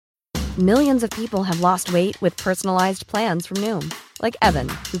Millions of people have lost weight with personalized plans from Noom. Like Evan,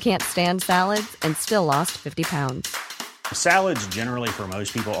 who can't stand salads and still lost 50 pounds. Salads generally for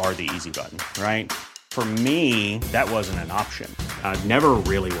most people are the easy button, right? For me, that wasn't an option. I never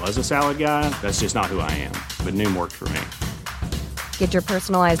really was a salad guy. That's just not who I am. But Noom worked for me. Get your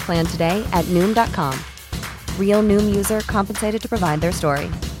personalized plan today at Noom.com. Real Noom user compensated to provide their story.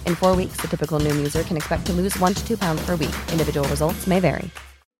 In 4 weeks, the typical Noom user can expect to lose 1 to 2 pounds per week. Individual results may vary.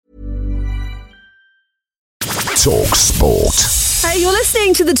 talkSPORT. Hey, you're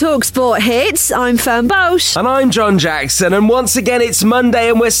listening to the talkSPORT hits. I'm Fern Bosch. And I'm John Jackson. And once again, it's Monday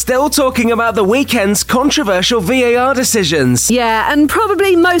and we're still talking about the weekend's controversial VAR decisions. Yeah, and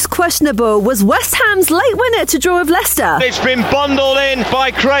probably most questionable was West Ham's late winner to draw with Leicester. It's been bundled in by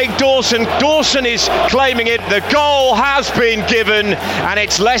Craig Dawson. Dawson is claiming it. The goal has been given and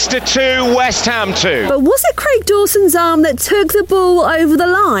it's Leicester 2, West Ham 2. But was it Craig Dawson's arm that took the ball over the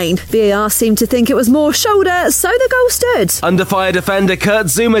line? VAR seemed to think it was more shoulder, so the goal stood. Under fire defender Kurt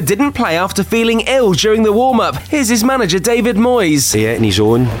Zouma didn't play after feeling ill during the warm-up. Here's his manager David Moyes. He ate on his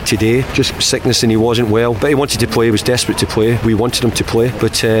own today, just sickness and he wasn't well, but he wanted to play, he was desperate to play. We wanted him to play,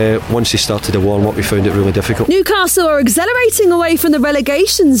 but once he started the warm-up we found it really difficult. Newcastle are accelerating away from the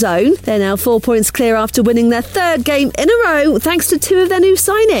relegation zone. They're now 4 points clear after winning their third game in a row thanks to 2 of their new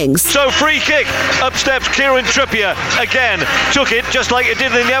signings. So free kick, up steps Kieran Trippier again, took it just like he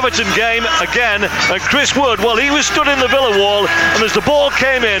did in the Everton game again, and Chris Wood, well he was stood in the Villa wall, and as the ball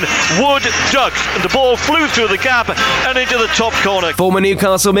came in, Wood ducked and the ball flew through the gap and into the top corner. Former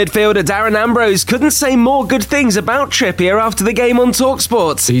Newcastle midfielder Darren Ambrose couldn't say more good things about Trippier after the game on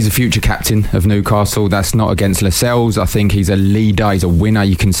talkSPORT. He's a future captain of Newcastle. That's not against Lascelles. I think he's a leader, he's a winner.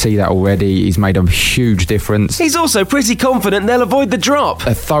 You can see that already. He's made a huge difference. He's also pretty confident they'll avoid the drop.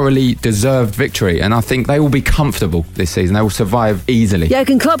 A thoroughly deserved victory, and I think they will be comfortable this season. They will survive easily.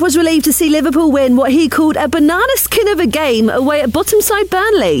 Jurgen Klopp was relieved to see Liverpool win what he called a banana skin of a game away at bottom side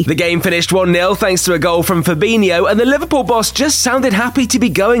Burnley. The game finished 1-0 thanks to a goal from Fabinho, and the Liverpool boss just sounded happy to be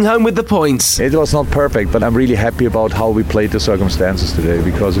going home with the points. It was not perfect, but I'm really happy about how we played the circumstances today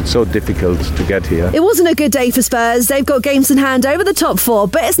because it's so difficult to get here. It wasn't a good day for Spurs. They've got games in hand over the top 4,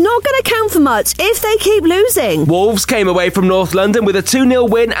 but it's not going to count for much if they keep losing. Wolves came away from North London with a 2-0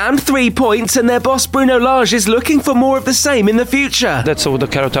 win and 3 points, and their boss Bruno Lage is looking for more of the same in the future. That's all the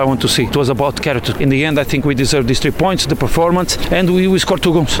character I want to see. It was about character. In the end, I think we deserved these 3 points, the performance, and we scored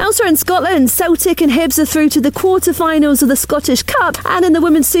 2 goals. Elsewhere in Scotland, Celtic and Hibs are through to the quarter-finals of the Scottish Cup, and in the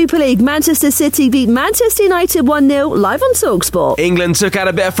Women's Super League, Manchester City beat Manchester United 1-0 live on talkSPORT. England took out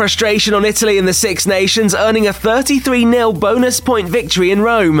a bit of frustration on Italy in the Six Nations, earning a 33-0 bonus point victory in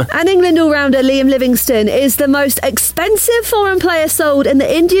Rome. And England all-rounder Liam Livingstone is the most expensive foreign player sold in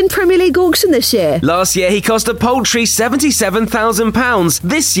the Indian Premier League auction this year. Last year, he cost a paltry £77,000.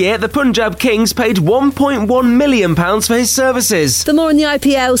 This year, the Punjab Kings paid £1.1 million for his services. For more on the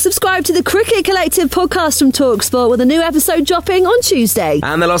IPL, subscribe to the Cricket Collective podcast from talkSPORT with a new episode dropping on Tuesday.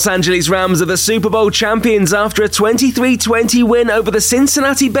 And the Los Angeles Rams are the Super Bowl champions after a 23-20 win over the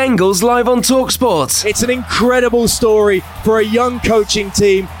Cincinnati Bengals live on talkSPORT. It's an incredible story for a young coaching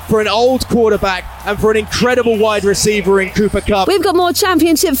team, for an old quarterback, and for an incredible wide receiver in Cooper Kupp. We've got more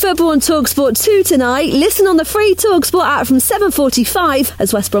Championship football on talkSPORT 2 tonight. Listen on the free talkSPORT app from 7:45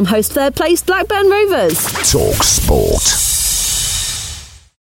 as West Brom host third place Blackburn Rovers. talkSPORT.